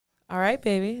All right,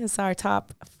 baby. It's our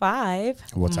top 5.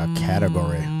 What's our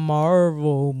category?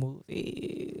 Marvel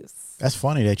movies. That's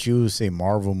funny that you say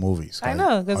Marvel movies. I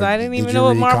know, because I didn't did even you know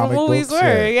what read Marvel comic movies books?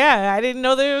 were. Yeah, I didn't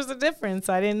know there was a difference.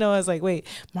 I didn't know. I was like, wait,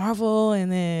 Marvel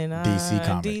and then DC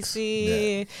comics.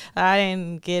 DC. Yeah. I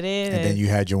didn't get it. And then you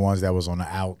had your ones that was on the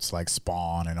outs, like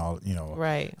Spawn and all,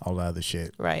 right, all that other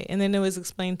shit. right. And then it was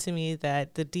explained to me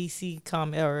that the DC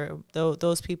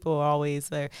those people are always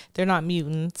they're not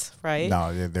mutants, right?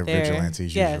 No, they're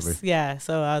vigilantes usually. Yeah.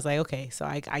 So I was like, okay, so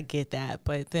I get that.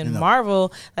 But then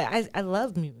Marvel, like, I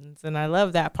love mutants and I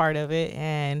love that part of it.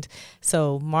 And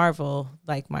so Marvel,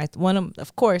 like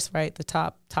of course, right, the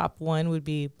top one would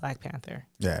be Black Panther.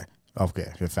 Yeah.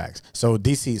 Okay, good facts. So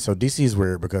DC is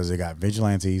weird because they got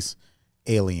vigilantes,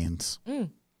 aliens,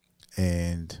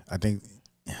 and I think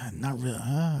not really.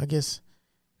 I guess,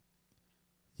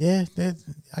 yeah.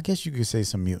 I guess you could say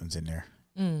some mutants in there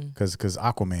because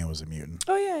Aquaman was a mutant.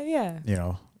 Oh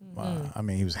yeah. I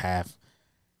mean he was half.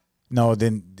 No,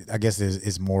 then I guess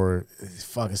it's more.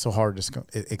 Fuck, it's so hard to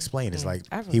explain. It's like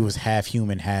he was half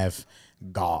human, half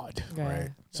god, right?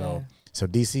 So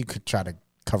DC could try to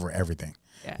cover everything.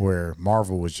 Yeah. Where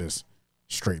Marvel was just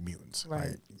straight mutants.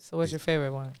 Right. So what's your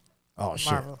favorite one? Oh,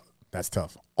 shit. That's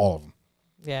tough. All of them.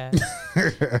 Yeah.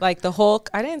 Like the Hulk.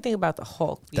 I didn't think about the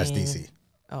Hulk. That's DC.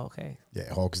 Oh, okay.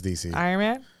 Yeah, Hulk is DC. Iron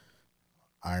Man?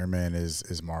 Iron Man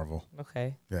is Marvel.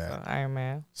 Okay. Yeah. So Iron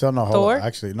Man. So no, Thor?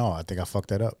 Actually, no, I think I fucked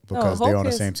that up because they're on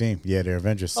the same team. Yeah, they're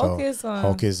Avengers. Hulk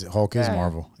is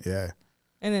Marvel. Yeah.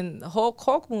 And then the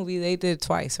Hulk movie they did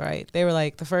twice, right? They were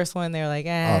like the first one. They were like,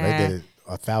 Oh, they did it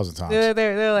 1,000 times.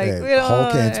 They're like,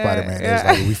 Hulk and Spider-Man. It was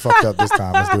like, we fucked up this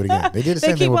time. Let's do it again. They did the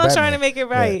same thing with Batman. They keep on trying to make it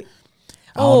right. Yeah.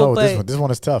 I don't know. This one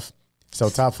is tough. So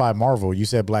top 5 Marvel. You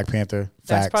said Black Panther.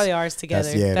 That's Facts. probably ours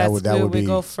together. That would be. We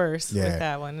go first with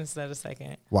that one instead of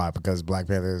second. Why? Because Black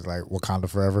Panther is like Wakanda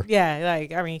forever. Yeah,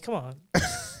 like I mean, come on,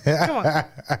 come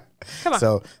on.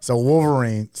 So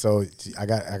Wolverine. So I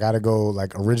got to go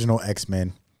like original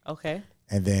X-Men. Okay.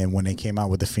 And then when they came out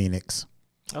with the Phoenix.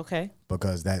 Okay.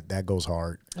 Because that goes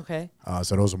hard. Okay.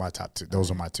 So those are my top 2.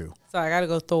 Those are my 2. So I got to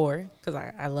go Thor because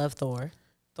I love Thor.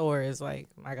 Thor is like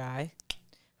my guy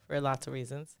for lots of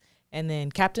reasons. And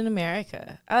then Captain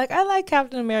America. I like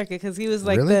Captain America because he was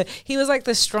like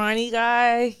the scrawny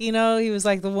guy, He was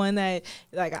like the one that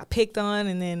like got picked on,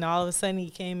 and then all of a sudden he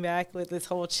came back with this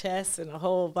whole chest and a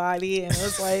whole body, and it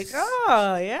was like,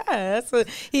 oh yeah,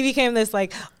 he became this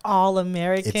like all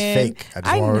American. It's fake.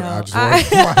 I just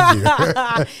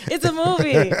want it's a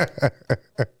movie.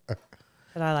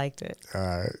 But I liked it.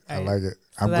 I like it.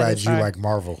 I'm glad you like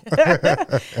Marvel.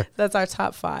 That's our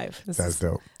top 5. That's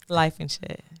dope. Life and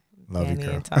shit. Love Dani you,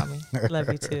 girl. and Tommy. Love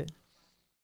you too.